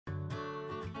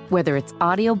Whether it's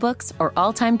audiobooks or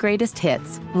all-time greatest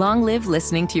hits, long live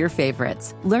listening to your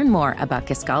favorites. Learn more about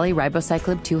Kisqali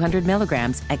Ribociclib 200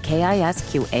 milligrams at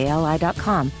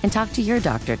KISQALI.com and talk to your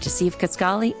doctor to see if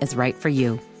Kisqali is right for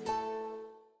you.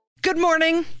 Good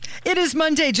morning. It is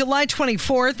Monday, July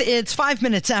 24th. It's 5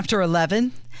 minutes after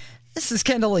 11. This is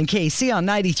Kendall and Casey on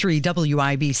 93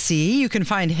 WIBC. You can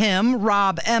find him,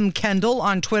 Rob M. Kendall,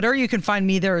 on Twitter. You can find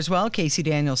me there as well, Casey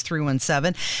Daniels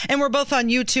 317. And we're both on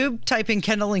YouTube. Type in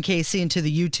Kendall and Casey into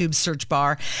the YouTube search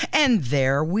bar, and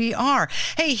there we are.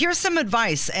 Hey, here's some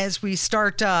advice as we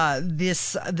start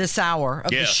this hour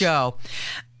of the show.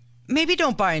 Maybe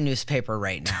don't buy a newspaper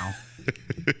right now.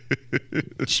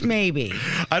 Maybe.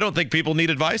 I don't think people need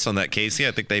advice on that, Casey.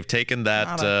 I think they've taken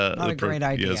that not a great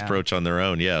idea. approach on their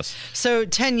own, yes. So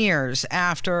 10 years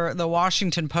after the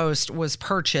Washington Post was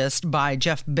purchased by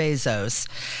Jeff Bezos,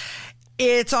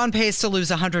 it's on pace to lose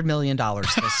 $100 million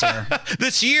this year.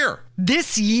 This year?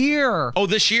 This year. Oh,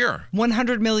 this year.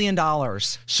 $100 million.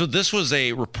 So this was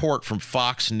a report from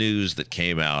Fox News that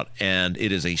came out, and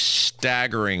it is a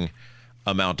staggering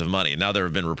amount of money. Now there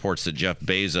have been reports that Jeff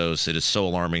Bezos, it is so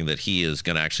alarming that he is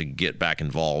going to actually get back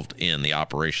involved in the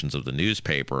operations of the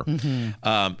newspaper.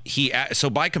 Mm-hmm.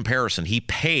 So by comparison, he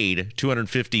paid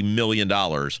 $250 million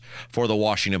for the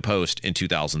Washington Post in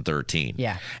 2013.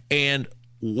 Yeah. And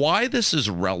why this is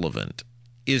relevant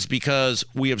is because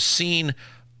we have seen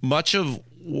much of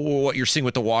what you're seeing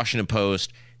with the Washington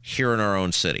Post here in our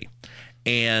own city.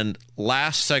 And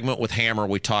last segment with Hammer,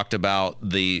 we talked about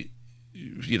the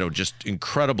just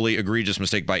incredibly egregious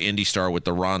mistake by IndyStar with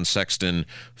the Ron Sexton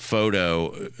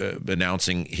photo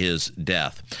announcing his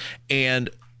death. And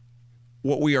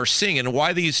what we are seeing, and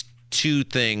why these two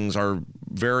things are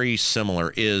very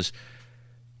similar, is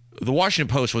the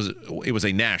Washington Post was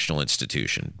a national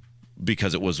institution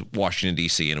because it was Washington,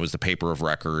 D.C., and it was the paper of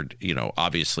record.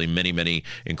 Obviously many, many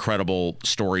incredible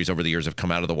stories over the years have come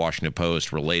out of the Washington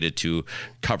Post related to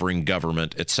covering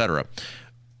government, et cetera.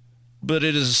 But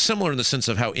it is similar in the sense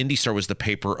of how IndyStar was the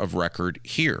paper of record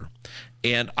here.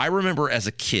 And I remember as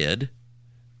a kid,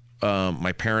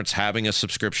 my parents having a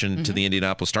subscription to the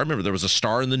Indianapolis Star. I remember there was a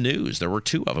Star in the News. There were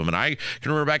two of them. And I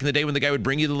can remember back in the day when the guy would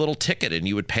bring you the little ticket and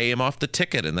you would pay him off the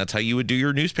ticket. And that's how you would do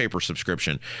your newspaper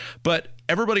subscription. But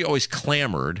everybody always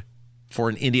clamored for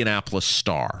an Indianapolis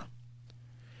Star.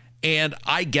 And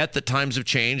I get that times have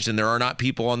changed and there are not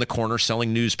people on the corner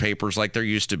selling newspapers like there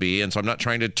used to be. And so I'm not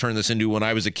trying to turn this into when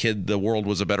I was a kid, the world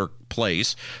was a better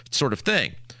place sort of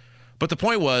thing. But the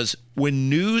point was, when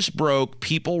news broke,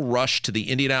 people rushed to the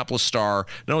Indianapolis Star,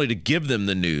 not only to give them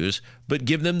the news, but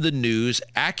give them the news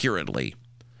accurately.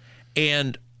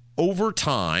 And over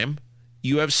time,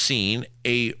 you have seen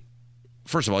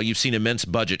first of all, you've seen immense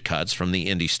budget cuts from the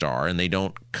Indy Star, and they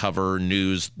don't cover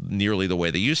news nearly the way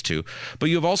they used to. But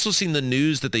you've also seen the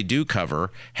news that they do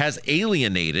cover has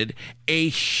alienated a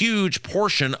huge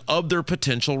portion of their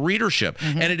potential readership.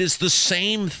 Mm-hmm. And it is the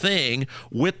same thing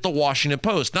with the Washington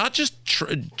Post, not just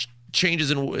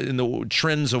changes in the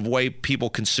trends of way people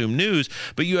consume news,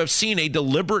 but you have seen a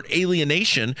deliberate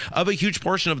alienation of a huge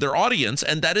portion of their audience,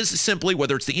 and that is simply,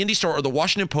 whether it's the Indy Star or the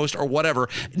Washington Post or whatever,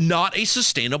 not a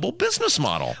sustainable business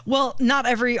model. Well, not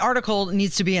every article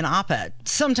needs to be an op-ed.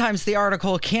 Sometimes the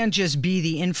article can just be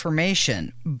the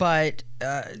information, but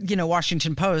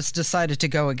Washington Post decided to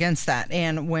go against that.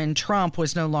 And when Trump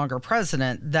was no longer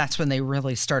president, that's when they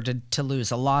really started to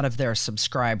lose a lot of their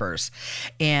subscribers.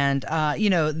 And,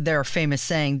 their famous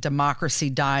saying,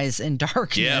 democracy dies in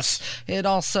darkness. Yes. It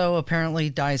also apparently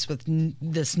dies with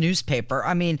this newspaper.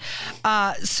 I mean,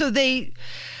 so they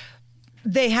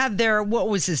had their, what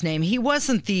was his name? He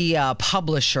wasn't the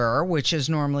publisher, which is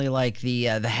normally like the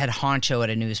head honcho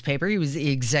at a newspaper. He was the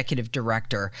executive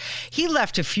director. He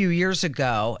left a few years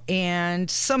ago, and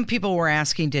some people were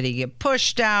asking, did he get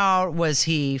pushed out? Was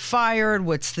he fired?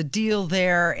 What's the deal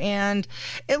there? And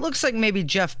it looks like maybe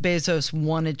Jeff Bezos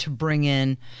wanted to bring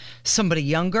in somebody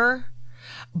younger.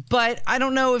 But I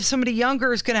don't know if somebody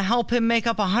younger is going to help him make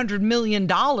up $100 million.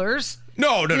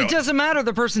 No. It doesn't matter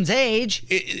the person's age.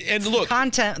 And look, the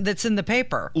content that's in the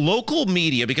paper. Local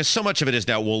media, because so much of it is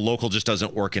now, local just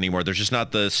doesn't work anymore. There's just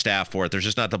not the staff for it. There's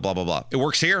just not the blah, blah, blah. It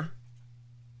works here.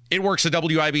 It works at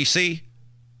WIBC.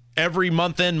 Every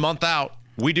month in, month out,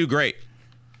 we do great.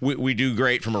 We do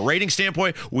great from a rating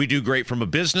standpoint. We do great from a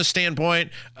business standpoint.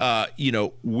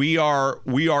 We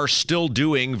are still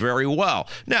doing very well.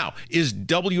 Now, is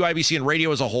WIBC and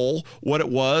radio as a whole what it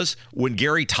was when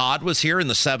Gary Todd was here in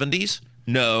the 70s?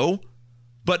 No.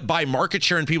 But by market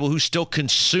share and people who still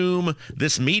consume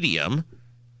this medium,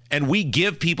 and we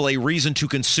give people a reason to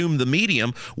consume the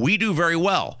medium, we do very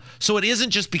well. So it isn't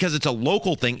just because it's a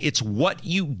local thing. It's what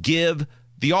you give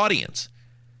the audience.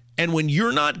 And when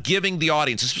you're not giving the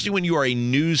audience, especially when you are a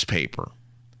newspaper,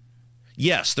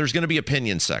 yes, there's going to be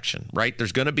opinion section, right?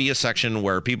 There's going to be a section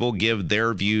where people give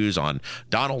their views on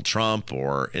Donald Trump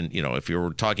or, if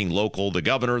you're talking local, the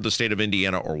governor of the state of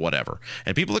Indiana or whatever.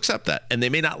 And people accept that, and they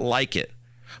may not like it.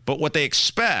 But what they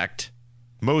expect,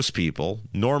 most people,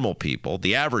 normal people,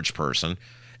 the average person,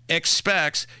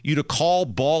 expects you to call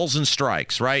balls and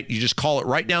strikes, right? You just call it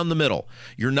right down the middle.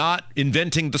 You're not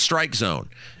inventing the strike zone.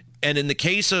 And in the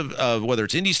case of whether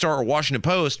it's Indy Star or Washington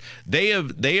Post, they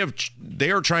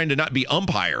are trying to not be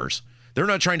umpires. They're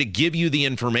not trying to give you the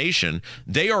information.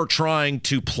 They are trying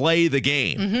to play the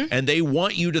game, and they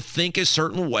want you to think a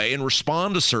certain way and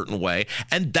respond a certain way.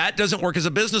 And that doesn't work as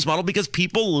a business model because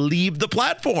people leave the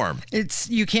platform.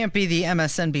 You can't be the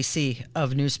MSNBC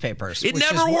of newspapers. It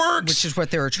never works. Which is what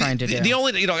they were trying to do. The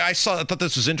only, I thought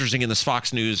this was interesting in this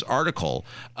Fox News article.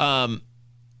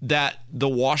 That the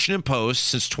Washington Post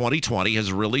since 2020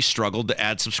 has really struggled to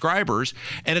add subscribers.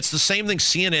 And it's the same thing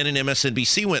CNN and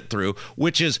MSNBC went through,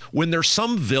 which is when there's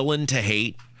some villain to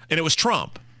hate, and it was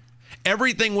Trump.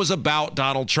 Everything was about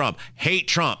Donald Trump. Hate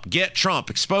Trump, get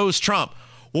Trump, expose Trump.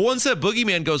 Well, once that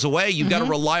boogeyman goes away, you've got to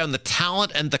rely on the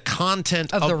talent and the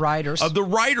content of the writers. Of the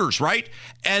writers, right?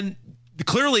 And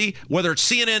clearly, whether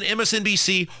it's CNN,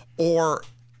 MSNBC, or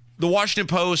the Washington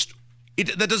Post,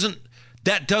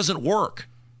 that doesn't work.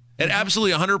 It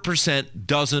absolutely 100%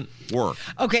 doesn't work.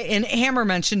 Okay, and Hammer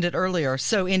mentioned it earlier.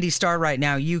 So Indy Star right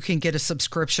now, you can get a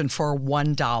subscription for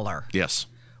 $1. Yes.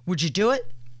 Would you do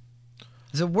it?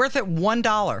 Is it worth it?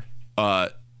 $1?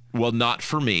 Well, not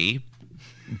for me.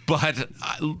 But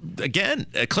again,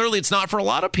 clearly it's not for a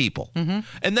lot of people.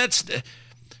 And that's... But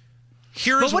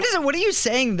what is it? What are you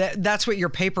saying that's what your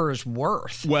paper is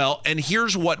worth? Well, and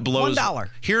here's what blows... $1.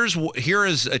 Here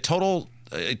is a total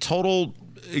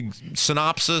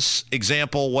synopsis,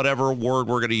 example, whatever word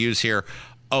we're going to use here,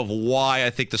 of why I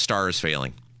think the Star is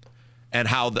failing and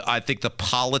how I think the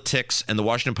politics, and the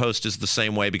Washington Post is the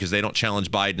same way because they don't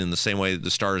challenge Biden in the same way that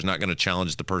the Star is not going to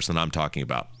challenge the person I'm talking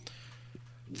about.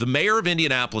 The mayor of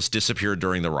Indianapolis disappeared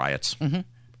during the riots.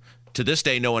 To this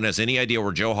day, no one has any idea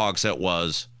where Joe Hogsett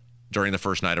was during the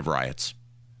first night of riots.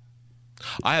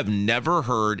 I have never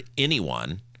heard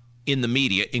anyone in the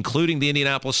media, including the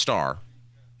Indianapolis Star,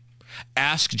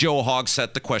 ask Joe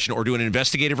Hogsett the question or do an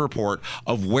investigative report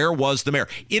of where was the mayor.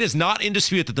 It is not in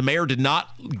dispute that the mayor did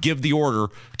not give the order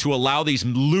to allow these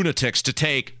lunatics to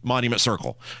take Monument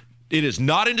Circle. It is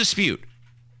not in dispute.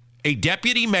 A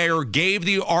deputy mayor gave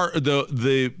the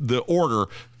order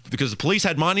because the police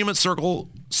had Monument Circle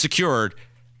secured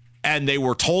and they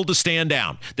were told to stand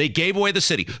down. They gave away the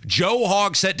city. Joe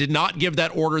Hogsett did not give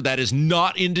that order. That is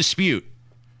not in dispute.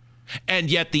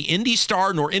 And yet the Indy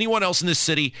Star nor anyone else in this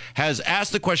city has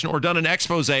asked the question or done an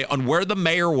expose on where the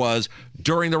mayor was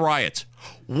during the riots.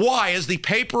 Why, as the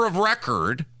paper of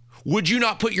record, would you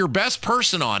not put your best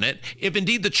person on it if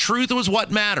indeed the truth was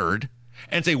what mattered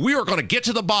and say, we are going to get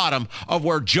to the bottom of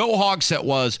where Joe Hogsett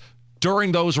was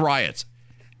during those riots?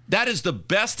 That is the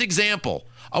best example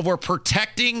of where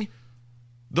protecting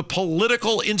the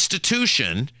political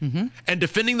institution and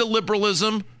defending the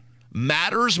liberalism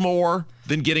matters more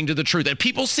than getting to the truth. And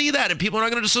people see that, and people are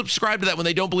not going to subscribe to that when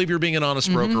they don't believe you're being an honest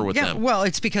broker with them. Well,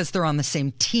 it's because they're on the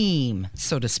same team,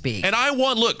 so to speak. And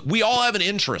look, we all have an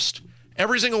interest.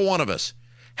 Every single one of us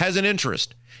has an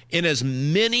interest in as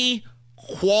many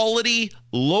quality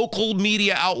local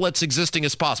media outlets existing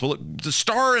as possible. Look, the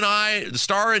Star and I, the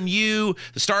Star and you,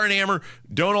 the Star and Hammer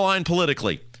don't align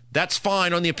politically. That's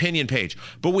fine on the opinion page.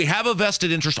 But we have a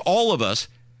vested interest, all of us,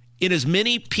 in as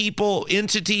many people,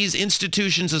 entities,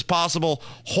 institutions as possible,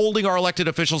 holding our elected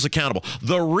officials accountable.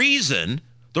 The reason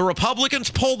the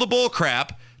Republicans pull the bull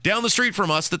crap down the street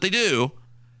from us that they do,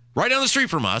 right down the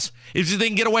street from us, is that they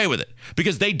can get away with it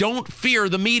because they don't fear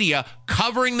the media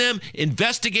covering them,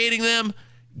 investigating them,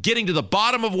 getting to the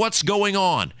bottom of what's going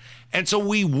on. And so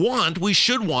we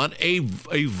should want a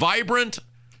vibrant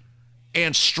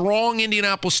and strong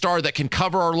Indianapolis Star that can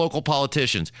cover our local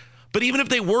politicians. But even if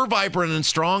they were vibrant and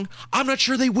strong, I'm not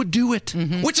sure they would do it,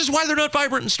 which is why they're not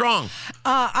vibrant and strong.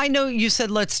 I know you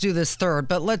said let's do this third,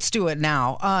 but let's do it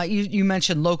now. You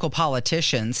mentioned local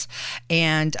politicians,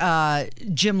 and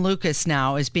Jim Lucas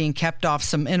now is being kept off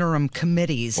some interim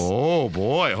committees. Oh,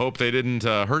 boy. I hope they didn't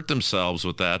hurt themselves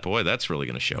with that. Boy, that's really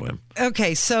going to show him.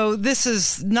 Okay, so this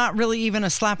is not really even a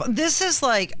slap. This is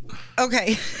like,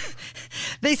 okay...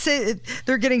 They say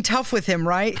they're getting tough with him,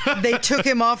 right? They took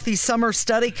him off the summer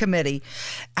study committee.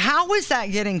 How is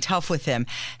that getting tough with him?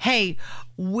 Hey,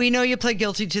 we know you pled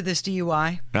guilty to this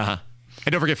DUI. And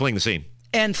don't forget fleeing the scene.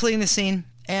 And fleeing the scene.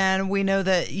 And we know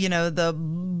that, the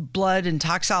blood and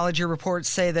toxology reports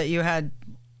say that you had,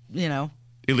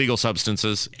 illegal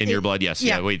substances in your blood. Yes.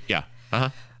 Yeah. Uh-huh.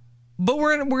 But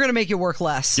we're going to make you work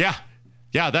less. Yeah.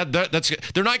 Yeah, that's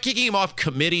they're not kicking him off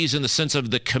committees in the sense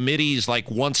of the committees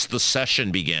like once the session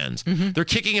begins. Mm-hmm. They're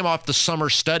kicking him off the summer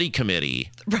study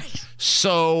committee. Right.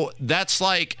 So that's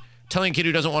like telling a kid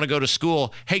who doesn't want to go to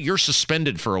school, hey, you're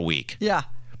suspended for a week. Yeah.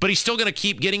 But he's still going to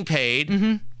keep getting paid.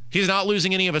 Mm-hmm. He's not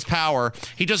losing any of his power.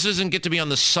 He just doesn't get to be on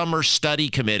the summer study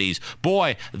committees.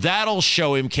 Boy, that'll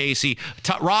show him, Casey.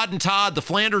 Rod and Todd, the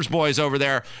Flanders boys over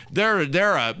there,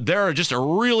 they're just a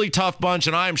really tough bunch,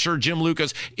 and I'm sure Jim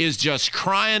Lucas is just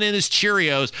crying in his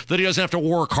Cheerios that he doesn't have to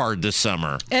work hard this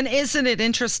summer. And isn't it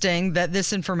interesting that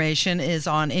this information is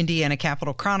on Indiana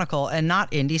Capital Chronicle and not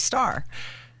Indy Star?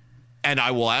 And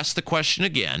I will ask the question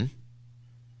again.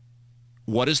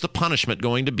 What is the punishment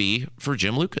going to be for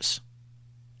Jim Lucas?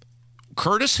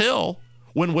 Curtis Hill,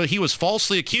 when he was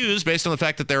falsely accused based on the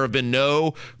fact that there have been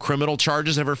no criminal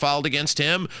charges ever filed against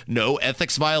him, no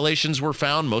ethics violations were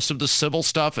found, most of the civil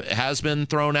stuff has been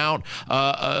thrown out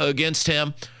against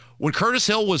him. When Curtis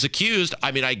Hill was accused,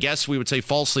 I guess we would say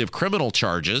falsely of criminal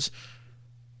charges,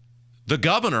 the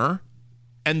governor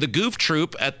and the goof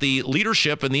troop at the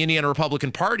leadership in the Indiana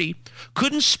Republican Party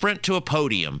couldn't sprint to a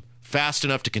podium fast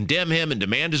enough to condemn him and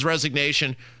demand his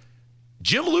resignation.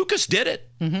 Jim Lucas did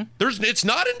it. Mm-hmm. It's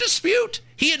not in dispute.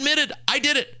 He admitted, I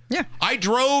did it. Yeah. I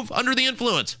drove under the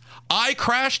influence. I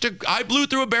crashed. I blew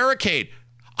through a barricade.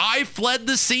 I fled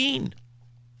the scene.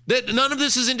 None of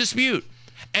this is in dispute.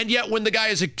 And yet when the guy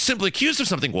is simply accused of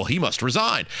something, well, he must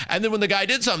resign. And then when the guy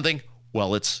did something,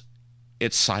 well, it's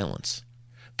silence.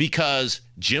 Because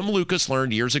Jim Lucas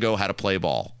learned years ago how to play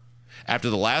ball.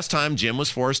 After the last time Jim was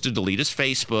forced to delete his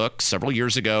Facebook several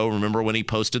years ago, remember when he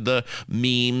posted the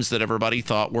memes that everybody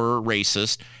thought were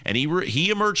racist, and he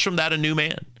emerged from that a new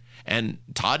man. And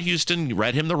Todd Houston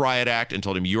read him the Riot Act and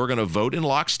told him, you are going to vote in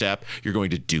lockstep. You're going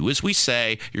to do as we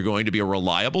say. You're going to be a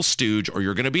reliable stooge, or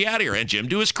you're going to be out of here. And Jim,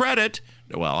 to his credit,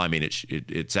 well,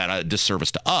 it's at a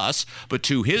disservice to us, but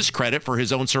to his credit for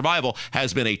his own survival,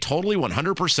 has been a totally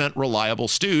 100% reliable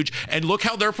stooge. And look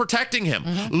how they're protecting him.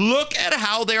 Mm-hmm. Look at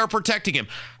how they are protecting him.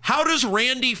 How does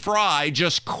Randy Fry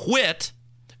just quit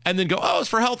and then go, oh, it's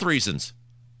for health reasons?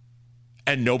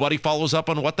 And nobody follows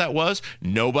up on what that was.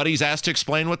 Nobody's asked to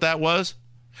explain what that was.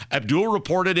 Abdul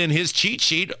reported in his cheat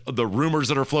sheet the rumors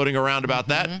that are floating around about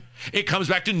that. It comes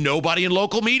back to nobody in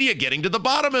local media getting to the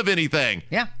bottom of anything.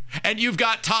 Yeah. And you've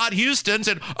got Todd Houston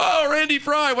saying, oh, Randy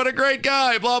Fry, what a great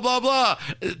guy, blah, blah, blah.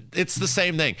 It's the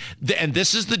same thing. And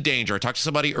this is the danger. I talked to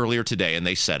somebody earlier today, and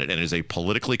they said it, and it is a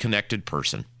politically connected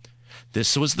person.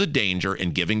 This was the danger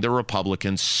in giving the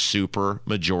Republicans super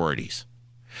majorities.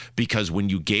 Because when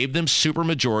you gave them super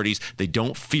majorities, they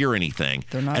don't fear anything.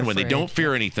 And when they don't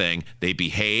fear anything, they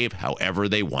behave however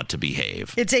they want to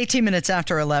behave. It's 18 minutes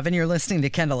after 11. You're listening to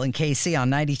Kendall and Casey on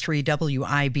 93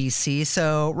 WIBC.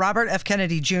 So Robert F.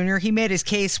 Kennedy Jr., he made his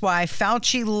case why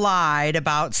Fauci lied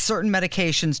about certain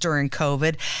medications during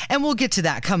COVID. And we'll get to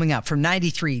that coming up from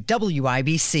 93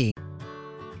 WIBC.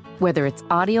 Whether it's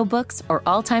audiobooks or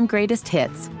all-time greatest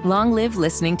hits, long live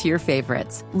listening to your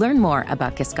favorites. Learn more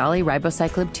about Kisqali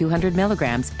Ribociclib 200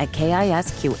 milligrams at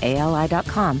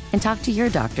KISQALI.com and talk to your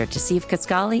doctor to see if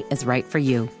Kisqali is right for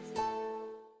you.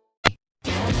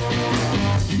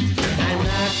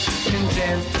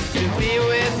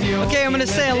 Okay, I'm going to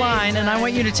say a line, and I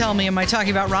want you to tell me, am I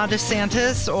talking about Ron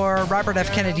DeSantis or Robert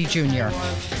F. Kennedy Jr.?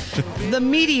 The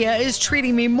media is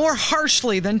treating me more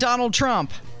harshly than Donald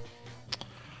Trump.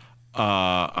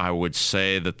 I would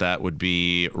say that would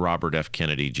be Robert F.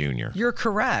 Kennedy Jr. You're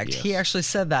correct. Yes. He actually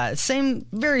said that.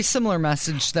 Very similar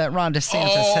message that Ron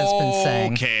DeSantis has been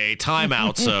saying. Okay, time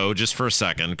out. So just for a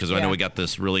second, because I know we got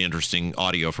this really interesting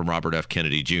audio from Robert F.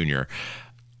 Kennedy Jr.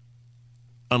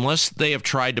 Unless they have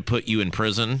tried to put you in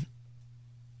prison,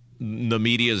 the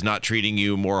media is not treating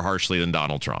you more harshly than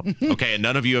Donald Trump. Okay, and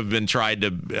none of you have been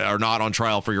are not on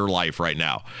trial for your life right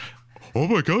now. Oh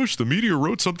my gosh, the media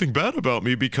wrote something bad about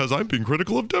me because I'm being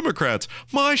critical of Democrats.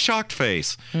 My shocked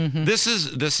face. Mm-hmm. This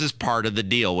is part of the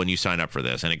deal when you sign up for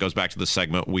this. And it goes back to the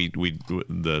segment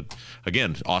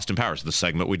again, Austin Powers, the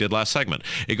segment we did last segment.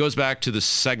 It goes back to the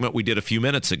segment we did a few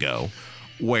minutes ago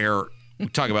where we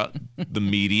talk about the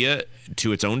media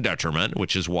to its own detriment,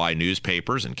 which is why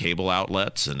newspapers and cable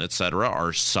outlets and et cetera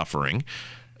are suffering.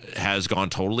 has gone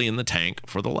totally in the tank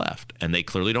for the left, and they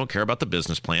clearly don't care about the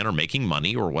business plan or making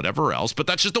money or whatever else, but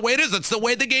that's just the way it is. That's the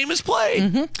way the game is played.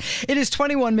 Mm-hmm. It is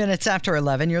 21 minutes after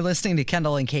 11. You're listening to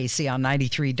Kendall and Casey on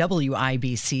 93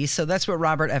 WIBC. So that's what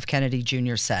Robert F. Kennedy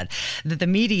Jr. said, that the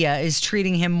media is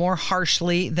treating him more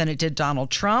harshly than it did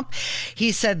Donald Trump.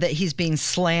 He said that he's being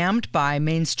slammed by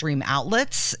mainstream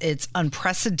outlets. It's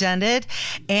unprecedented,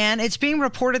 and it's being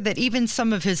reported that even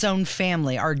some of his own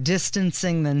family are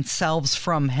distancing themselves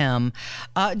from him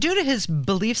due to his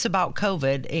beliefs about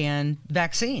COVID and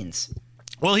vaccines.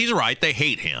 Well, he's right. They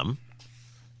hate him.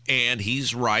 And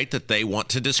he's right that they want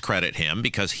to discredit him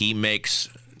because he makes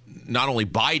not only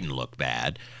Biden look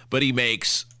bad, but he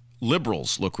makes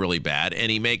liberals look really bad.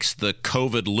 And he makes the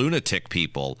COVID lunatic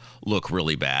people look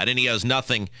really bad. And he has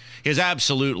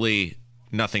absolutely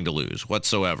nothing to lose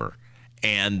whatsoever.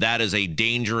 And that is a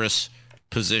dangerous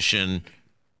position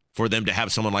for them to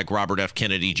have someone like Robert F.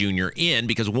 Kennedy Jr. in,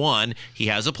 because one, he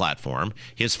has a platform.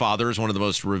 His father is one of the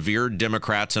most revered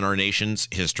Democrats in our nation's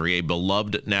history, a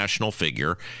beloved national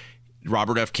figure.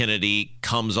 Robert F. Kennedy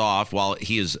comes off, while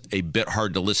he is a bit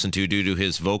hard to listen to due to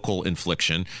his vocal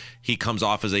infliction, he comes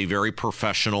off as a very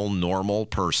professional, normal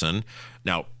person.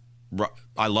 Now,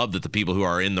 I love that the people who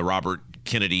are in the Robert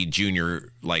Kennedy Jr.,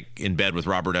 like in bed with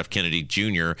Robert F. Kennedy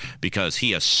Jr., because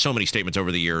he has so many statements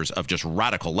over the years of just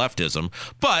radical leftism.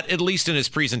 But at least in his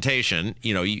presentation,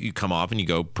 you come off and you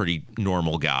go pretty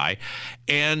normal guy.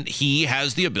 And he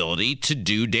has the ability to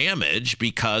do damage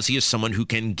because he is someone who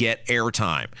can get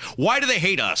airtime. Why do they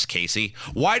hate us, Casey?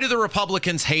 Why do the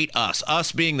Republicans hate us?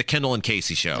 Us being the Kendall and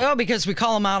Casey show. Oh, because we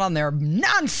call them out on their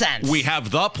nonsense. We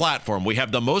have the platform. We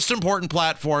have the most important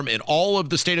platform in all of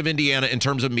the state of Indiana in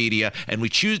terms of media, and we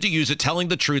choose to use it telling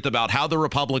the truth about how the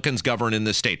Republicans govern in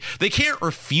this state. They can't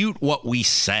refute what we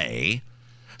say,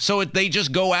 so they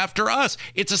just go after us.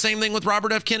 It's the same thing with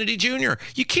Robert F. Kennedy Jr.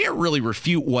 You can't really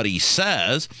refute what he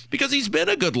says because he's been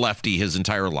a good lefty his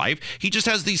entire life. He just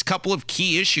has these couple of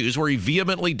key issues where he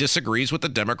vehemently disagrees with the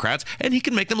Democrats, and he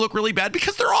can make them look really bad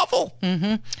because they're awful.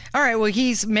 Mm-hmm. All right, well,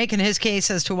 he's making his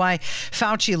case as to why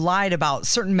Fauci lied about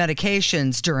certain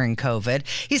medications during COVID.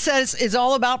 He says it's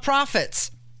all about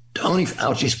profits. Tony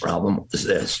Fauci's problem is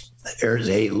this. There's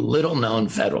a little-known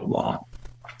federal law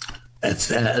that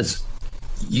says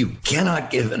you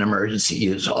cannot give an emergency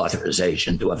use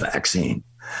authorization to a vaccine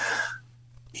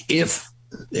if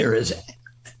there is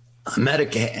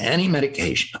any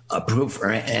medication approved for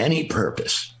any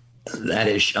purpose that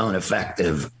is shown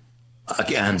effective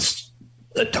against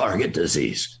the target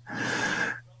disease.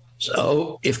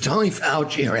 So if Tony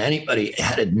Fauci or anybody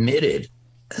had admitted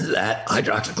that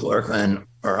hydroxychloroquine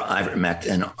or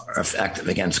ivermectin are effective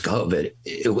against COVID,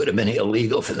 it would have been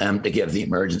illegal for them to give the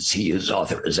emergency use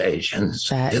authorizations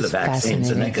to the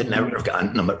vaccines, and they could never have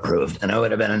gotten them approved. And it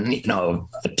would have been, a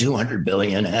 $200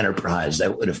 billion enterprise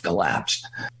that would have collapsed.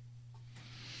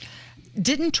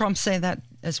 Didn't Trump say that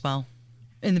as well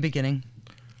in the beginning,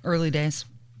 early days?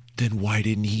 Then why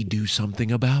didn't he do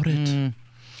something about it?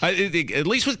 At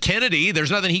least with Kennedy, there's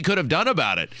nothing he could have done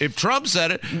about it. If Trump said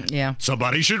it,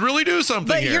 somebody should really do something.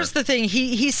 But here's the thing.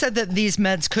 He said that these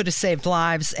meds could have saved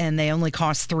lives, and they only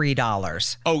cost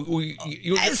 $3. Oh,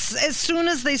 as soon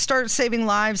as they start saving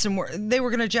lives, and they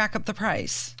were going to jack up the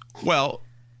price. Well,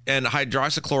 and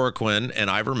hydroxychloroquine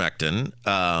and ivermectin,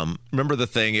 remember the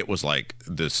thing? It was like,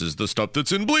 this is the stuff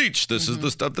that's in bleach. This is the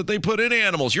stuff that they put in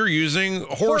animals. You're using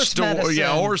horse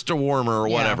dewormer or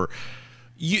whatever.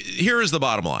 Here is the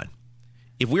bottom line.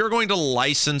 If we are going to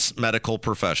license medical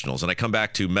professionals, and I come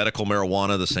back to medical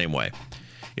marijuana the same way,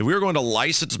 if we are going to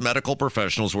license medical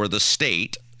professionals where the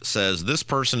state says this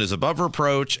person is above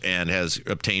reproach and has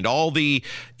obtained all the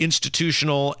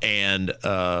institutional and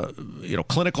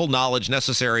clinical knowledge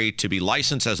necessary to be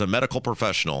licensed as a medical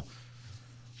professional,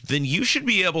 then you should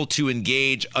be able to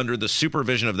engage under the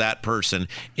supervision of that person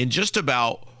in just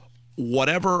about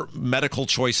whatever medical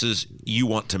choices you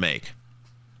want to make.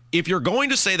 If you're going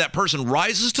to say that person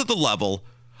rises to the level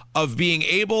of being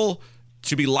able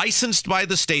to be licensed by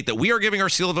the state that we are giving our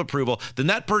seal of approval, then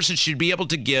that person should be able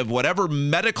to give whatever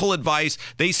medical advice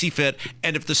they see fit.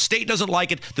 And if the state doesn't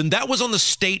like it, then that was on the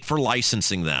state for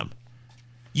licensing them.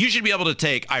 You should be able to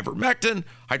take ivermectin,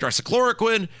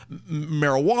 hydroxychloroquine,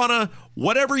 marijuana,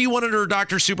 whatever you want under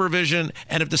doctor's supervision.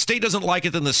 And if the state doesn't like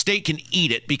it, then the state can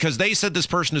eat it because they said this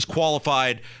person is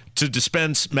qualified to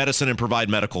dispense medicine and provide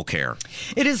medical care.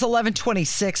 It is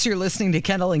 11:26. You're listening to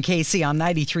Kendall and Casey on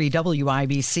 93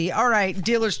 WIBC. All right,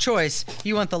 dealer's choice.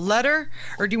 You want the letter,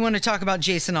 or do you want to talk about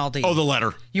Jason Aldean? Oh, the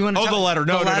letter. You want to the letter.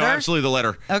 No, absolutely the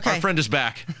letter. Okay. Our friend is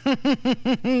back.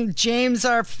 James,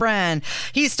 our friend.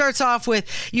 He starts off with,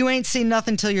 you ain't seen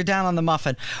nothing till you're down on the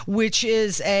muffin. which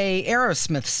is a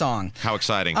Aerosmith song. How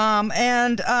exciting.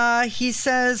 And he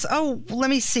says, oh, let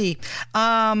me see.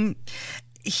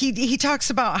 He talks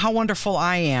about how wonderful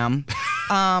I am,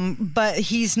 but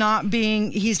he's not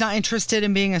interested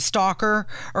in being a stalker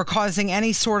or causing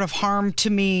any sort of harm to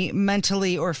me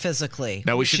mentally or physically.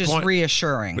 Now which is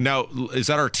reassuring. Now, is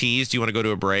that our tease? Do you want to go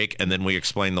to a break and then we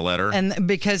explain the letter? And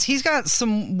because he's got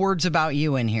some words about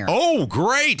you in here. Oh,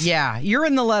 great! Yeah, you're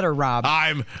in the letter, Rob.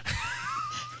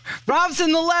 Rob's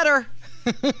in the letter.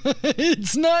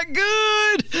 It's not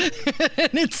good.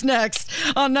 And it's next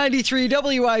on 93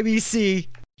 WIBC.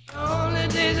 Only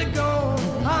days ago,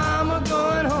 I'm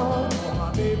going home.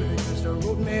 My baby just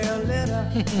wrote me a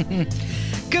letter.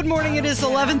 Good morning. It is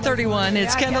 11:31.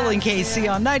 It's Kendall and Casey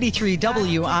on 93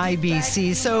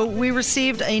 WIBC. So we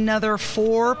received another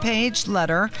 4-page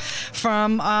letter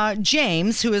from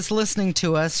James, who is listening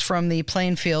to us from the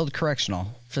Plainfield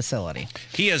Correctional Facility.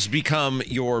 He has become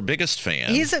your biggest fan.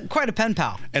 He's quite a pen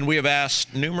pal. And we have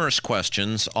asked numerous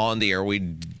questions on the air. We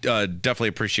definitely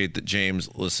appreciate that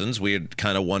James listens. We had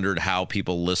kind of wondered how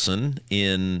people listen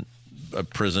in a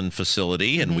prison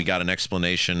facility, and we got an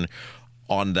explanation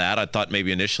on that. I thought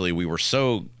maybe initially we were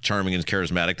so charming and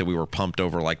charismatic that we were pumped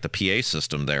over like the PA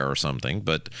system there or something,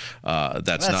 but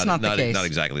that's not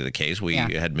exactly the case. We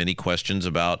had many questions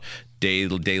about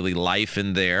daily life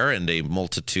in there and a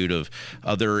multitude of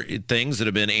other things that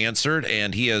have been answered,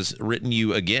 and he has written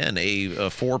you again a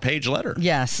 4-page letter.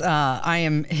 Yes, I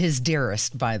am his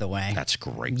dearest, by the way. That's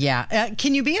great. Yeah.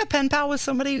 Can you be a pen pal with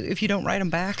somebody if you don't write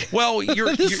them back? Well,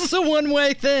 this is a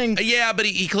one-way thing. Yeah, but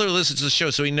he clearly listens to the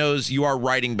show, so he knows you are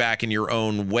writing back in your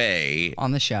own way.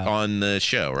 On the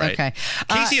show, right? Okay.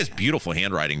 Casey has beautiful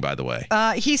handwriting, by the way.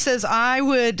 He says, I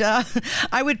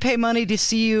would pay money to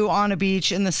see you on a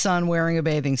beach in the sun wearing a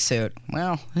bathing suit.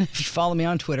 Well, if you follow me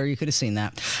on Twitter, you could have seen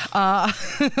that.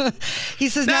 He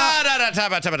says, No.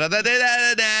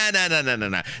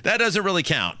 That doesn't really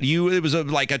count. It was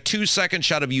like a 2-second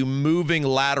shot of you moving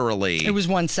laterally. It was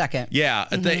 1 second. Yeah,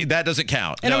 that doesn't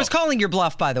count. And I was calling your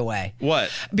bluff, by the way. What?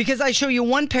 Because I show you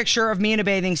one picture of me in a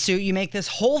bathing suit. You make this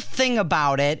whole thing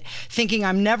about it, thinking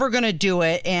I'm never going to do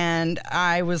it. And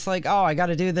I was like, oh, I got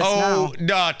to do this now.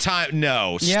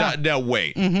 No, stop. No,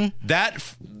 wait. That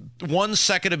 1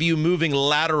 second of you moving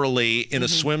laterally in a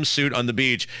swimsuit on the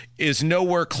beach is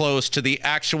nowhere close to the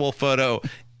actual photo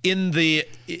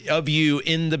of you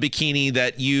in the bikini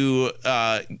that you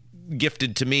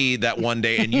gifted to me that one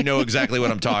day, and you know exactly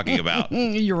what I'm talking about.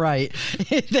 You're right.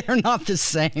 They're not the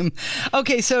same.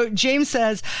 Okay, so James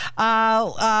says,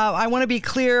 I want to be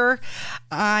clear.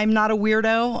 I'm not a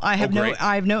weirdo. I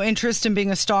have no interest in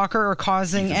being a stalker or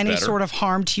causing any sort of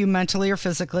harm to you mentally or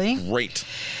physically. Great.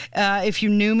 If you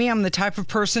knew me, I'm the type of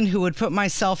person who would put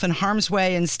myself in harm's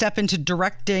way and step into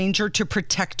direct danger to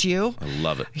protect you. I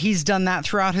love it. He's done that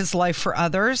throughout his life for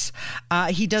others.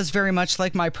 He does very much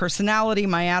like my personality,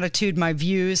 my attitude, my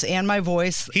views, and my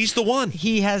voice. He's the one.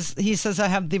 He says I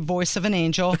have the voice of an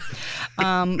angel.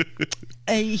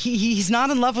 He's not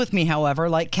in love with me, however,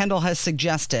 like Kendall has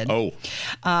suggested. Oh.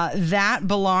 That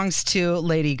belongs to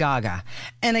Lady Gaga.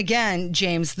 And again,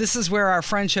 James, this is where our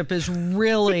friendship is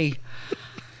really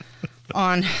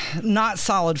on not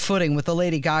solid footing with the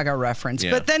Lady Gaga reference.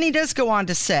 Yeah. But then he does go on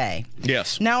to say,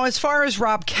 yes. Now, as far as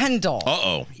Rob Kendall.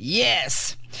 Uh-oh.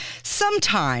 Yes.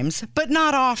 Sometimes, but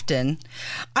not often,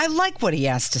 I like what he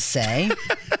has to say.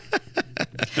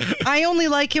 I only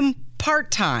like him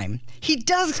part-time. He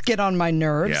does get on my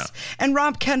nerves. Yeah. And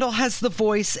Rob Kendall has the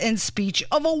voice and speech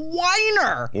of a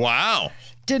whiner. Wow.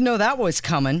 Didn't know that was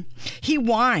coming. He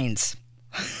whines.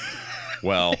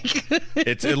 Well,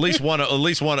 it's at least one.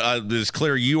 It's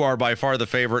clear you are by far the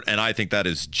favorite, and I think that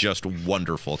is just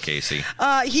wonderful, Casey.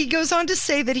 He goes on to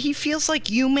say that he feels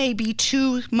like you may be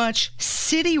too much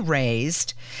city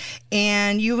raised,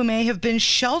 and you may have been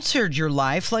sheltered your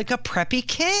life like a preppy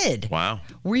kid. Wow.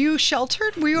 Were you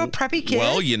sheltered? Were you a preppy kid?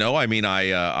 Well,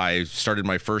 I started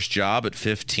my first job at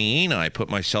 15. I put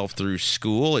myself through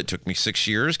school. It took me 6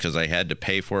 years because I had to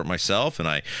pay for it myself, and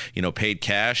I, paid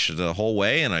cash the whole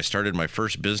way. And I started my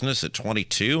first business at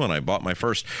 22, and I bought my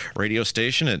first radio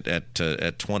station at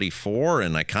 24.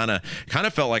 And I kind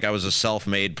of felt like I was a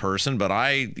self-made person, but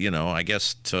I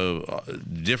guess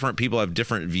different people have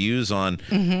different views on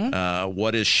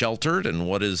what is sheltered and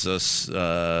what is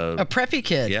a preppy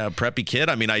kid. Yeah, a preppy kid.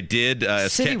 I mean, I did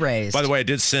city raised. By the way, I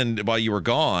did send while you were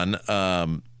gone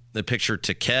the picture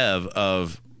to Kev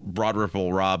of Broad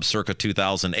Ripple Rob circa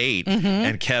 2008,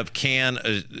 and Kev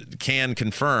can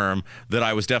confirm that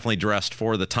I was definitely dressed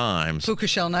for the times. Puka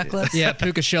shell necklace. Yeah,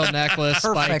 puka shell necklace,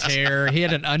 spiked hair. He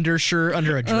had an undershirt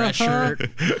under a dress shirt.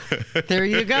 There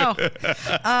you go.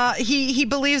 He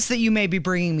believes that you may be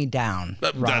bringing me down,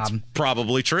 Rob. That's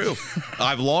probably true.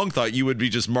 I've long thought you would be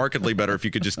just markedly better if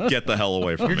you could just get the hell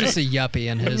away from You're me. just a yuppie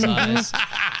in his eyes.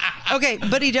 Okay,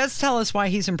 but he does tell us why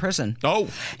he's in prison. Oh.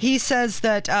 He says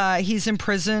that he's in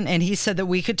prison, and he said that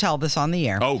we could tell this on the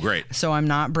air. Oh, great. So I'm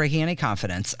not breaking any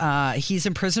confidence. He's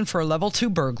in prison for a level 2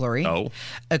 burglary. Oh.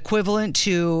 Equivalent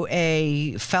to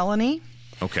a felony.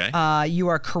 Okay. You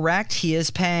are correct. He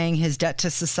is paying his debt to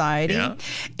society. Yeah.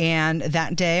 And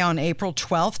that day on April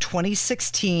 12th,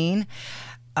 2016,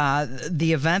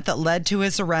 the event that led to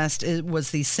his arrest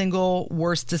was the single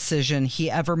worst decision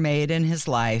he ever made in his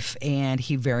life, and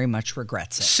he very much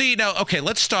regrets it. See, now, okay,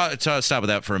 let's stop with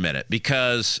that for a minute,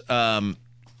 because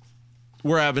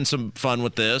we're having some fun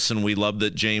with this, and we love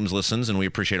that James listens, and we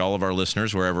appreciate all of our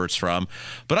listeners, wherever it's from.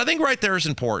 But I think right there is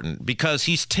important, because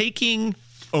he's taking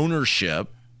ownership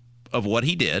of what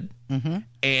he did,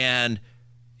 and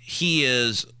he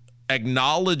is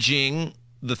acknowledging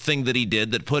the thing that he did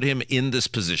that put him in this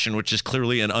position, which is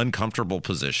clearly an uncomfortable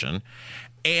position.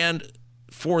 And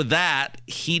for that,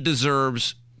 he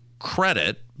deserves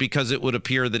credit, because it would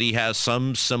appear that he has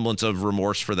some semblance of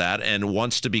remorse for that and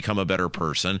wants to become a better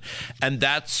person. And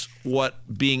that's what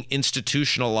being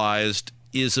institutionalized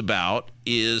is about,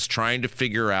 is trying to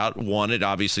figure out, one, it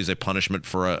obviously is a punishment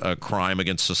for a crime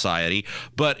against society,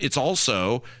 but it's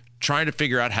also trying to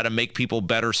figure out how to make people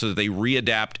better so that they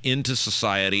readapt into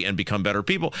society and become better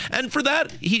people. And for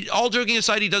that, all joking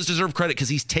aside, he does deserve credit, because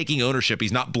he's taking ownership.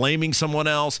 He's not blaming someone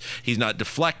else. He's not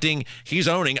deflecting. He's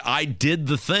owning, I did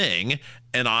the thing,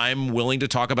 and I'm willing to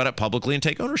talk about it publicly and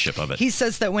take ownership of it. He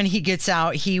says that when he gets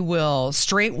out, he will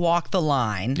straight walk the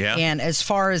line. Yeah. And as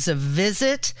far as a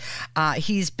visit,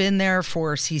 he's been there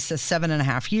for, he says,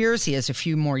 7.5 years. He has a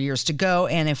few more years to go.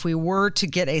 And if we were to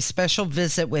get a special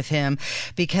visit with him,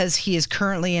 because he is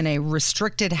currently in a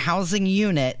restricted housing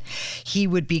unit, he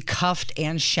would be cuffed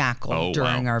and shackled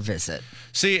during our visit.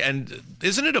 See, and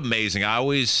isn't it amazing? I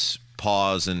always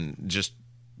pause and just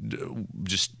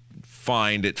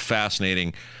find it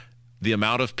fascinating, the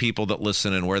amount of people that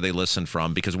listen and where they listen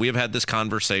from, because we have had this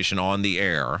conversation on the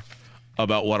air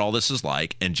about what all this is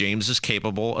like, and James is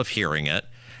capable of hearing it,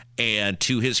 and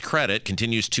to his credit,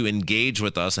 continues to engage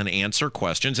with us and answer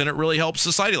questions, and it really helps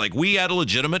society. Like, we had a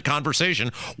legitimate conversation.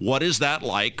 What is that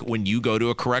like when you go to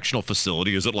a correctional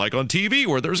facility? Is it like on TV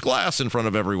where there's glass in front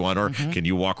of everyone, or can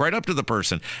you walk right up to the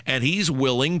person? And he's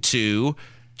willing to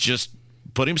just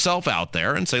put himself out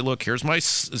there and say, look, here's my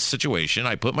situation.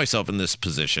 I put myself in this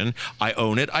position. I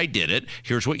own it. I did it.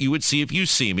 Here's what you would see if you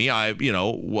see me. I,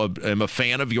 am a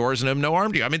fan of yours and have no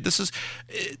harm to you. I mean,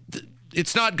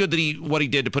 it's not good that what he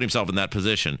did to put himself in that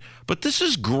position, but this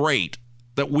is great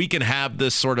that we can have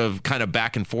this sort of kind of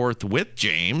back and forth with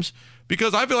James,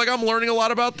 because I feel like I'm learning a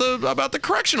lot about the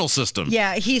correctional system.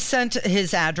 Yeah, he sent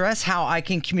his address, how I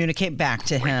can communicate back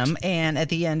to him. And at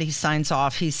the end, he signs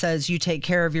off. He says, you take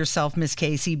care of yourself, Miss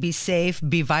Casey. Be safe.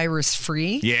 Be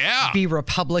virus-free. Yeah. Be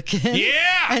Republican.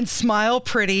 Yeah. And smile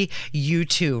pretty. You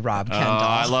too, Rob Kendall.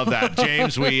 I love that.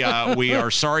 James, we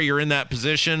are sorry you're in that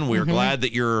position. We're glad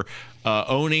that you're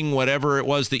owning whatever it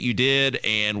was that you did,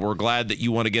 and we're glad that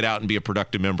you want to get out and be a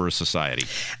productive member of society.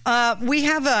 We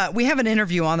have an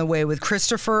interview on the way with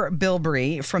Christopher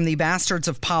Bilbrey from the Bastards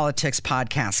of Politics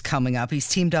podcast coming up. He's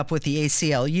teamed up with the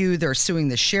ACLU. They're suing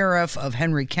the sheriff of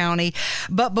Henry County.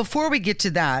 But before we get to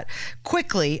that,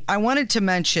 quickly, I wanted to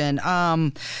mention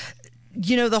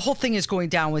the whole thing is going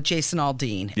down with Jason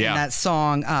Aldean and that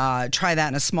song, Try That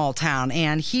in a Small Town.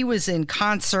 And he was in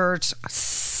concert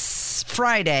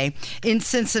Friday in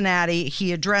Cincinnati.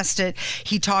 He addressed it.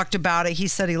 He talked about it. He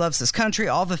said he loves his country,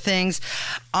 all the things.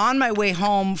 On my way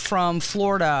home from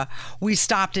Florida, we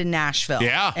stopped in Nashville.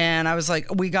 Yeah. And I was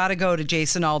like, we got to go to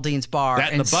Jason Aldean's bar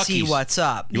and see what's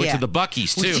up. You went to the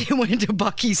Buc-ee's, too. We went to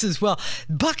Buc-ee's as well.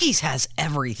 Buc-ee's has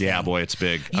everything. Yeah, boy, it's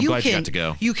big. I'm glad you got to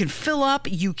go. You can fill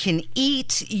up. You can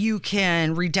eat. You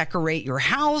can redecorate your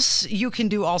house. You can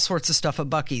do all sorts of stuff at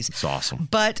Buc-ee's. It's awesome.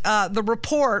 But the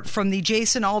report from the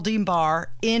Jason Aldean bar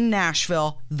in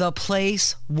Nashville, the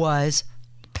place was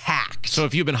packed. So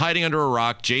if you've been hiding under a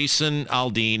rock, Jason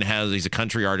Aldean he's a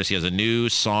country artist. He has a new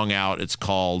song out. It's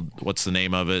called, what's the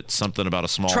name of it? Something about a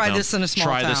small town. Try This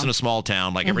in a Small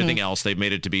Town. Like everything else, they've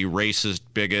made it to be racist,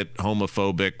 bigot,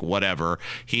 homophobic, whatever.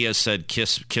 He has said,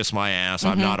 kiss my ass.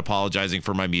 I'm not apologizing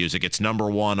for my music. It's number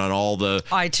one on all the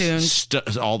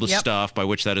iTunes, all the stuff by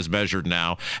which that is measured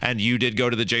now. And you did go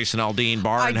to the Jason Aldean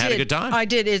bar and had a good time. I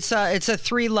did. It's a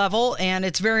 3-level, and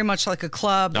it's very much like a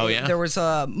club. Oh, yeah? There was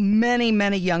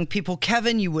many young people.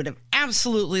 Kevin, you would have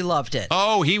absolutely loved it.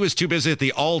 Oh, he was too busy at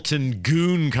the Alton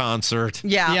Goon concert.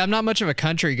 Yeah. Yeah, I'm not much of a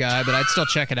country guy, but I'd still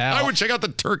check it out. I would check out the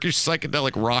Turkish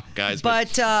psychedelic rock guys. But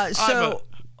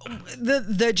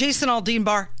the Jason Aldean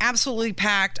bar, absolutely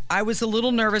packed. I was a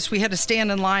little nervous. We had to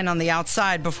stand in line on the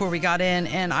outside before we got in,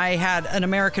 and I had an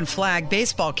American flag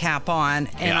baseball cap on,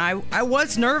 and I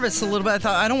was nervous a little bit. I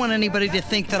thought, I don't want anybody to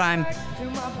think that I'm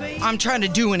trying to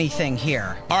do anything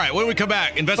here. All right, when we come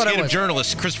back, investigative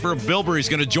journalist Christopher Bilbrey is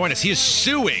going to join us. He is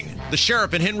suing the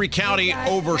sheriff in Henry County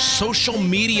over social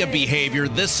media behavior.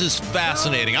 This is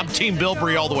fascinating. I'm Team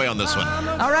Bilbrey all the way on this one.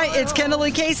 All right, it's Kendall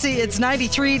and Casey. It's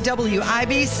 93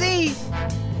 WIBC.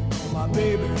 My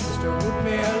baby just wrote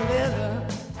me a letter.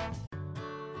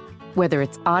 Whether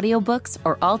it's audiobooks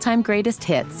or all-time greatest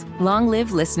hits, long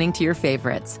live listening to your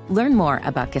favorites. Learn more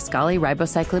about Kisqali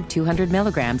Ribociclib 200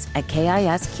 milligrams at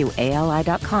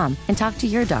KISQALI.com and talk to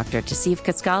your doctor to see if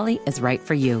Kisqali is right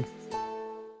for you.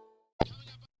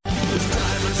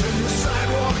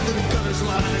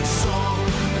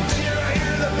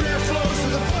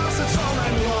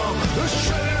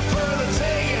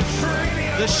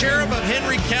 The sheriff of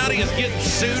Henry County is getting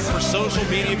sued for social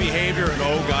media behavior, and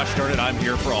oh gosh darn it, I'm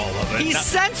here for all of it. He's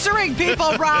censoring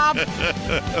people, Rob.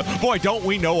 Boy, don't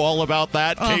we know all about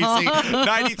that, Casey?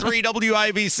 93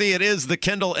 WIBC, it is the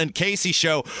Kendall and Casey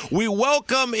Show. We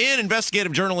welcome in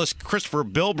investigative journalist Christopher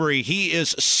Bilbrey. He is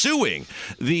suing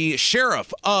the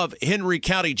sheriff of Henry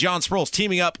County, John Sproles,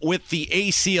 teaming up with the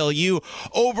ACLU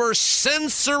over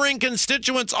censoring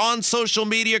constituents on social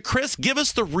media. Chris, give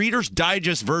us the Reader's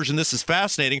Digest version. This is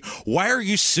fascinating. Why are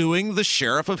you suing the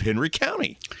sheriff of Henry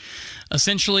County?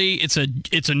 Essentially, it's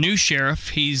a new sheriff.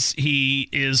 He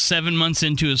is 7 months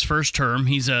into his first term.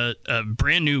 He's a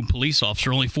brand new police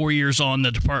officer, only 4 years on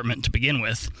the department to begin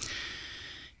with.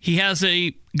 He has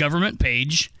a government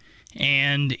page,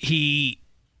 and he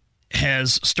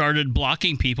has started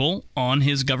blocking people on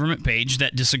his government page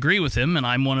that disagree with him, and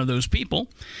I'm one of those people,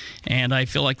 and I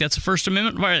feel like that's a First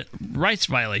Amendment rights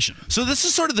violation. So this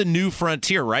is sort of the new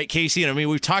frontier, right, Casey? And I mean,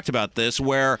 we've talked about this,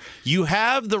 where you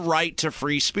have the right to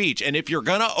free speech, and if you're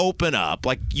going to open up,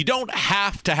 like, you don't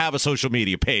have to have a social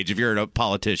media page if you're a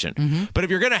politician, but if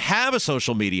you're going to have a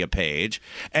social media page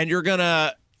and you're going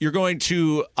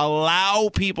to allow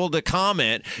people to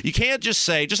comment. You can't just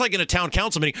say, just like in a town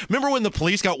council meeting, remember when the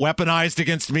police got weaponized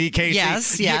against me, Casey?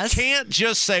 Yes. You can't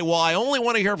just say, well, I only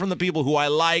want to hear from the people who I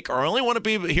like, or I only want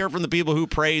to hear from the people who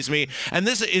praise me. And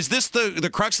this is the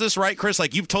crux of this, right, Chris?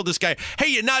 Like, you've told this guy, hey,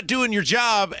 you're not doing your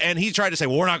job, and he tried to say,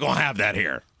 well, we're not going to have that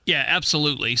here. Yeah,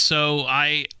 absolutely. So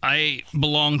I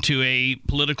belong to a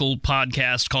political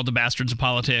podcast called The Bastards of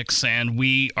Politics, and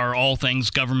we are all things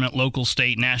government, local,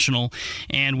 state, national,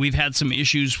 and we've had some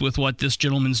issues with what this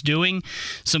gentleman's doing,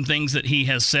 some things that he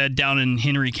has said down in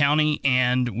Henry County,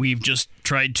 and we've just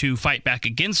tried to fight back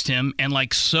against him. And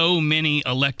like so many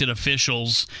elected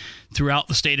officials throughout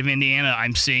the state of Indiana,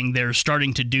 I'm seeing they're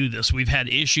starting to do this. We've had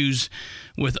issues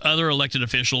with other elected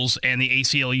officials, and the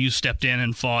ACLU stepped in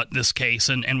and fought this case,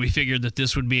 and we figured that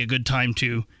this would be a good time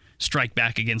to strike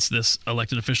back against this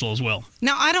elected official as well.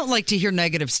 Now, I don't like to hear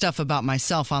negative stuff about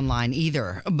myself online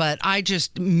either, but I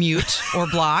just mute or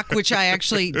block, which I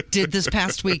actually did this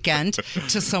past weekend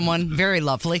to someone very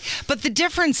lovely. But the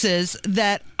difference is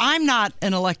that I'm not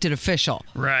an elected official.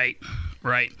 Right.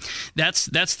 That's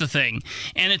the thing.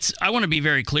 And I want to be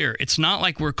very clear. It's not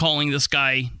like we're calling this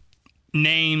guy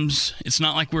names. It's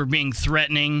not like we're being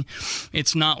threatening.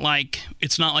 It's not like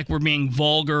we're being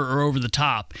vulgar or over the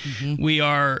top. We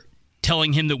are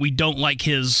telling him that we don't like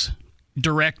his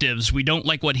directives. We don't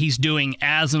like what he's doing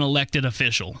as an elected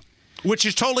official. Which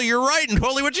is totally your right and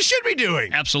totally what you should be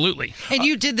doing. Absolutely. And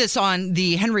you did this on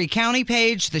the Henry County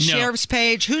page, the sheriff's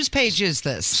page. Whose page is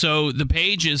this? So the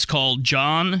page is called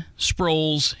John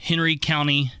Sproles, Henry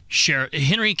County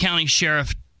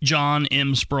Sheriff John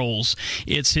M. Sproles.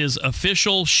 It's his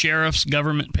official sheriff's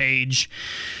government page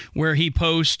where he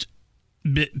posts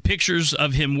pictures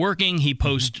of him working. He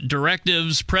posts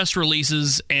directives, press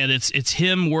releases, and it's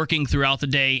him working throughout the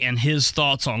day and his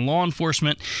thoughts on law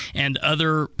enforcement and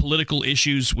other political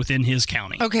issues within his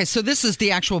county. Okay, so this is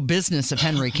the actual business of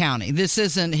Henry County. This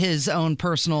isn't his own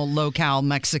personal locale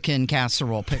Mexican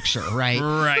casserole picture, right?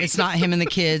 Right. It's not him and the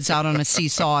kids out on a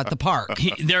seesaw at the park.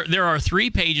 There are 3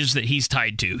 pages that he's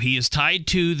tied to. He is tied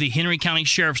to the Henry County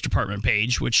Sheriff's Department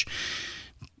page, which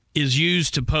is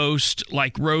used to post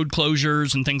like road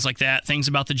closures and things like that, things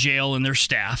about the jail and their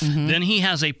staff. Then he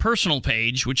has a personal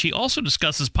page, which he also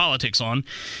discusses politics on,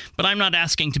 but I'm not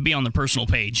asking to be on the personal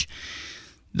page.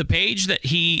 The page that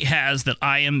he has that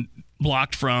I am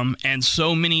blocked from and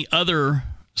so many other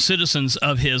citizens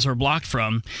of his are blocked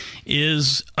from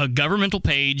is a governmental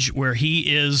page where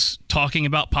he is talking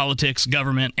about politics,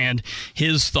 government, and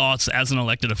his thoughts as an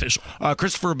elected official.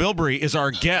 Christopher Bilbrey is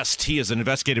our guest. He is an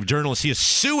investigative journalist. He is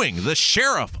suing the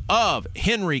sheriff of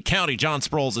Henry County, John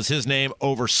Sproles is his name,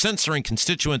 over censoring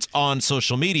constituents on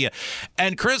social media.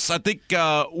 And Chris, I think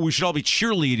we should all be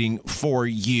cheerleading for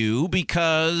you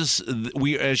because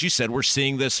we, as you said, we're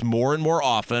seeing this more and more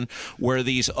often where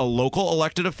these local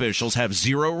elected officials have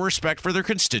zero respect for their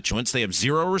constituents. They have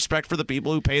zero respect for the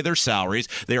people who pay their salaries.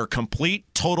 They are complete,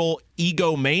 total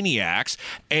egomaniacs,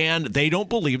 and they don't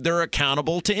believe they're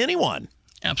accountable to anyone.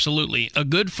 Absolutely. A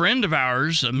good friend of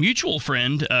ours, a mutual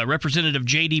friend, Representative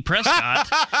J.D. Prescott,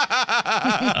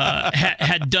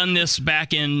 had done this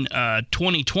back in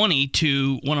 2020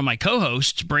 to one of my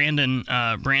co-hosts, Brandon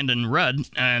Rudd,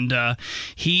 and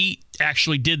he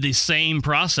actually did the same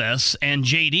process, and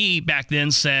JD back then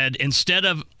said, instead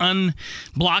of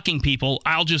unblocking people,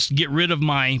 I'll just get rid of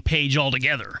my page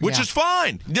altogether. Which is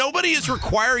fine. Nobody is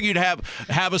requiring you to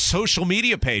have a social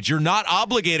media page. You're not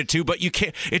obligated to, but you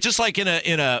can't. It's just like in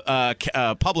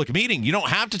a public meeting. You don't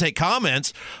have to take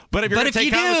comments, but if you're going to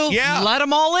take comments, let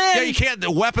them all in. Yeah, you can't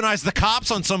weaponize the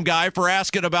cops on some guy for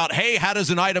asking about, hey, how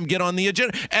does an item get on the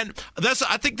agenda? And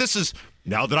I think this is.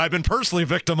 Now that I've been personally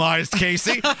victimized,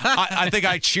 Casey, I think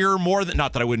I cheer more than,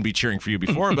 not that I wouldn't be cheering for you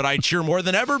before, but I cheer more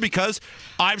than ever because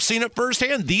I've seen it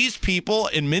firsthand. These people,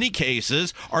 in many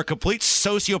cases, are complete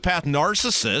sociopath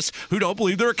narcissists who don't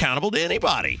believe they're accountable to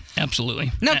anybody.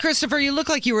 Absolutely. Now, Christopher, you look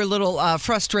like you were a little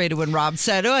frustrated when Rob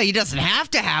said, oh, he doesn't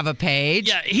have to have a page.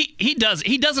 Yeah, he does.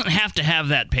 He doesn't have to have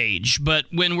that page. But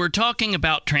when we're talking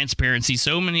about transparency,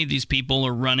 so many of these people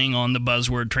are running on the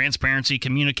buzzword transparency,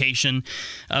 communication.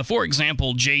 For example,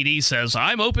 JD says,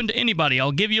 I'm open to anybody.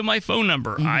 I'll give you my phone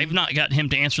number. I've not got him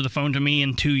to answer the phone to me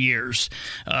in 2 years.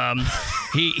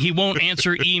 He won't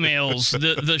answer emails.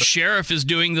 The sheriff is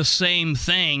doing the same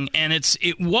thing. And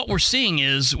what we're seeing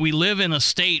is we live in a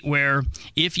state where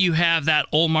if you have that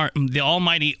the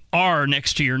almighty R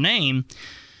next to your name,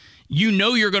 you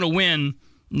know you're going to win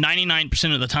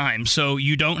 99% of the time. So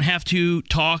you don't have to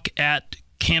talk at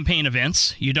campaign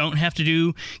events. You don't have to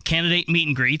do candidate meet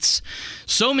and greets.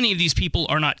 So many of these people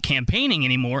are not campaigning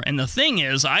anymore. And the thing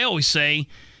is, I always say,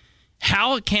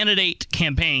 how a candidate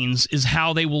campaigns is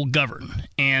how they will govern.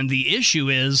 And the issue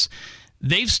is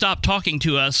they've stopped talking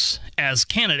to us as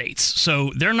candidates.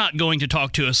 So they're not going to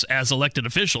talk to us as elected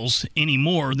officials any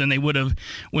more than they would have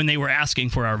when they were asking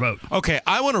for our vote. Okay,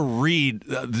 I want to read.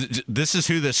 This is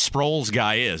who this Sproles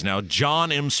guy is. Now,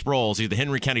 John M. Sproles, he's the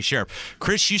Henry County Sheriff.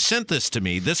 Chris, you sent this to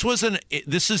me. This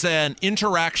is an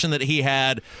interaction that he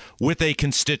had with a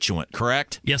constituent,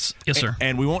 correct? Yes, sir.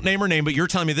 And we won't name her name, but you're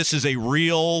telling me this is a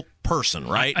real person,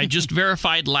 right? I just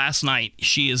verified last night.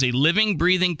 She is a living,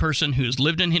 breathing person who has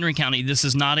lived in Henry County. This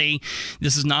is not a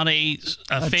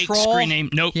fake troll? screen name.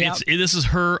 Nope. Yep. This is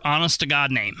her honest to God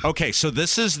name. Okay, so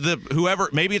this is whoever,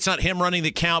 maybe it's not him running the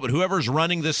account, but whoever's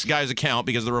running this guy's account,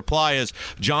 because the reply is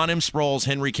John M. Sproles,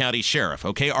 Henry County Sheriff.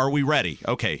 Okay, are we ready?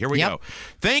 Okay, here we go.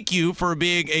 Thank you for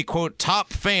being a, quote,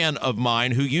 top fan of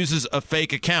mine who uses a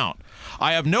fake account.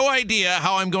 I have no idea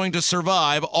how I'm going to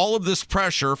survive all of this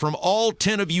pressure from all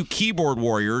 10 of you keyboard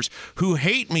warriors who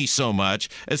hate me so much,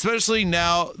 especially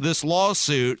now this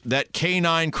lawsuit that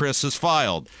K9 Chris has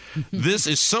filed. This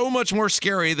is so much more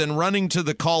scary than running to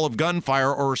the call of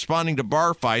gunfire or responding to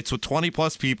bar fights with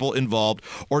 20-plus people involved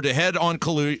or to head-on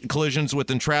collisions with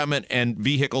entrapment and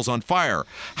vehicles on fire.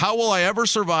 How will I ever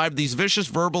survive these vicious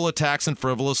verbal attacks and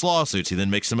frivolous lawsuits? He then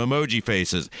makes some emoji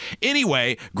faces.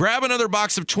 Anyway, grab another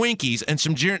box of Twinkies and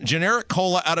some generic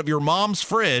cola out of your mom's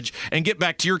fridge and get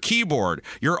back to your keyboard.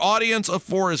 Your audience of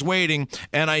 4 is waiting,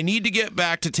 and I need to get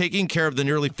back to taking care of the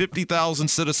nearly 50,000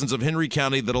 citizens of Henry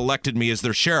County that elected me as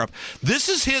their sheriff. This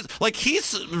is his, like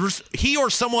he or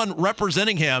someone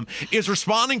representing him is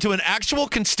responding to an actual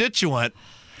constituent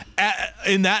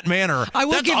in that manner.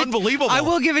 That's unbelievable. I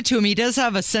will give it to him. He does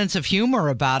have a sense of humor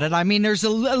about it. I mean, there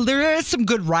is some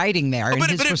good writing there in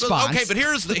his response. Okay, but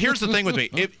here's the thing with me.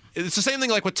 It's the same thing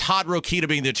like with Todd Rokita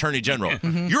being the Attorney General.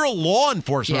 You're a law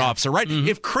enforcement officer, right?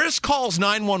 If Chris calls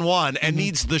 911 and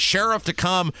needs the sheriff to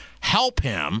come help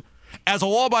him as a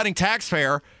law-abiding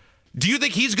taxpayer, do you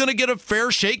think he's going to get a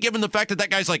fair shake given the fact that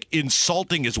guy's like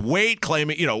insulting his weight,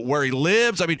 claiming, where he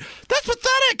lives? I mean, that's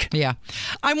pathetic. Yeah.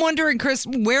 I'm wondering, Chris,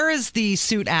 where is the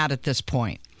suit at this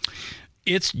point?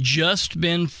 It's just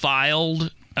been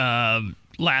filed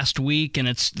last week, and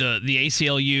it's the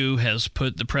ACLU has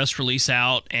put the press release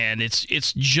out, and it's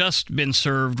just been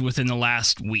served within the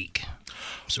last week.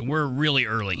 So we're really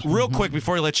early. Real quick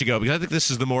before I let you go, because I think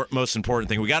this is the most important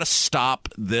thing. We got to stop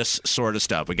this sort of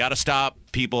stuff. We got to stop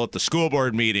people at the school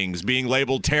board meetings being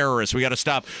labeled terrorists. We got to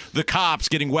stop the cops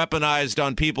getting weaponized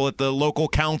on people at the local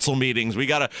council meetings. We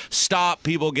got to stop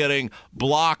people getting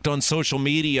blocked on social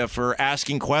media for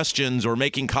asking questions or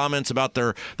making comments about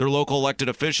their local elected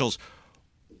officials.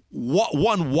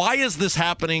 Why is this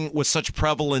happening with such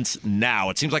prevalence now?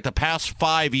 It seems like the past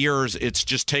 5 years, it's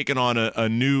just taken on a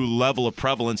new level of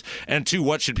prevalence. And two,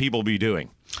 what should people be doing?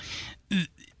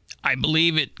 I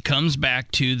believe it comes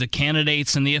back to the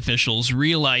candidates and the officials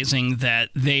realizing that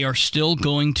they are still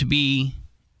going to be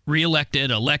reelected,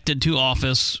 elected to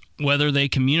office, whether they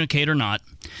communicate or not.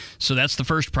 So that's the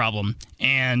first problem.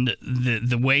 And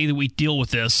the way that we deal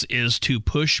with this is to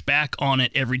push back on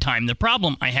it every time. The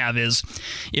problem I have is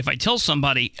if I tell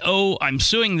somebody, oh, I'm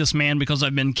suing this man because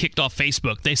I've been kicked off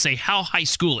Facebook, they say, how high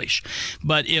schoolish.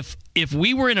 But if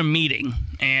we were in a meeting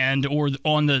or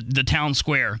on the town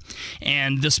square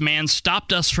and this man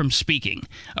stopped us from speaking,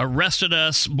 arrested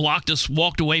us, blocked us,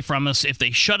 walked away from us, if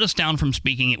they shut us down from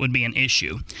speaking, it would be an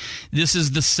issue. This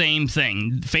is the same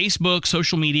thing. Facebook,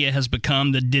 social media has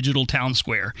become the digital town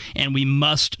square, and we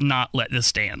must not let this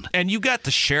stand. And you got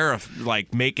the sheriff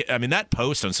make it. I mean, that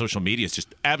post on social media is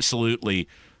just absolutely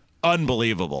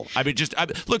unbelievable. I mean,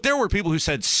 look, there were people who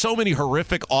said so many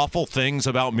horrific, awful things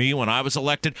about me when I was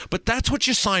elected, but that's what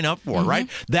you sign up for, right?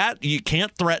 That you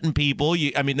can't threaten people.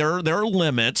 There are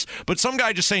limits, but some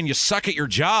guy just saying you suck at your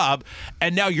job,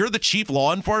 and now you're the chief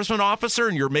law enforcement officer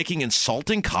and you're making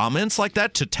insulting comments like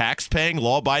that to tax-paying,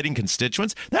 law-abiding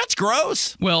constituents. That's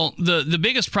gross. Well, the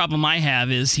biggest problem I have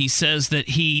is he says that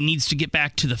he needs to get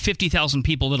back to the 50,000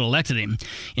 people that elected him.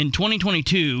 In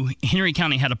 2022, Henry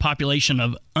County had a population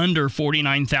of under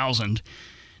 49,000.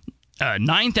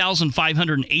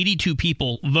 9,582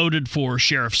 people voted for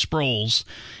Sheriff Sproles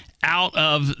out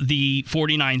of the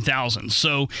 49,000.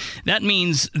 So that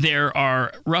means there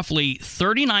are roughly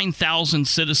 39,000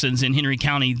 citizens in Henry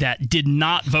County that did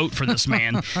not vote for this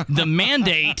man. The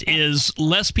mandate is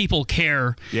less people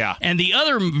care. Yeah. And the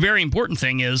other very important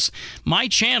thing is my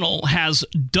channel has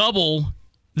double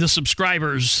the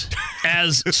subscribers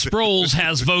as Sproles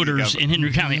has voters in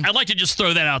Henry County. I'd like to just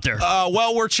throw that out there.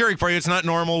 Well, we're cheering for you. It's not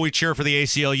normal. We cheer for the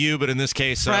ACLU, but in this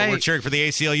case, we're cheering for the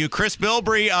ACLU. Chris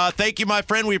Bilbrey, thank you, my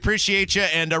friend. We appreciate you.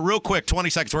 And real quick, 20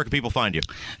 seconds, where can people find you?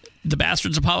 The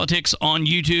Bastards of Politics on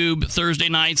YouTube Thursday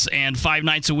nights and 5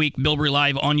 nights a week. Bilbrey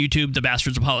Live on YouTube, The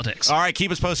Bastards of Politics. All right, keep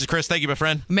us posted, Chris. Thank you, my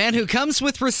friend. Man who comes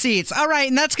with receipts. All right,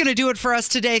 and that's going to do it for us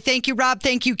today. Thank you, Rob.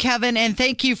 Thank you, Kevin. And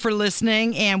thank you for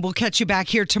listening. And we'll catch you back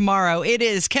here tomorrow. It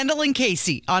is Kendall and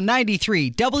Casey on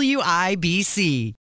 93 WIBC.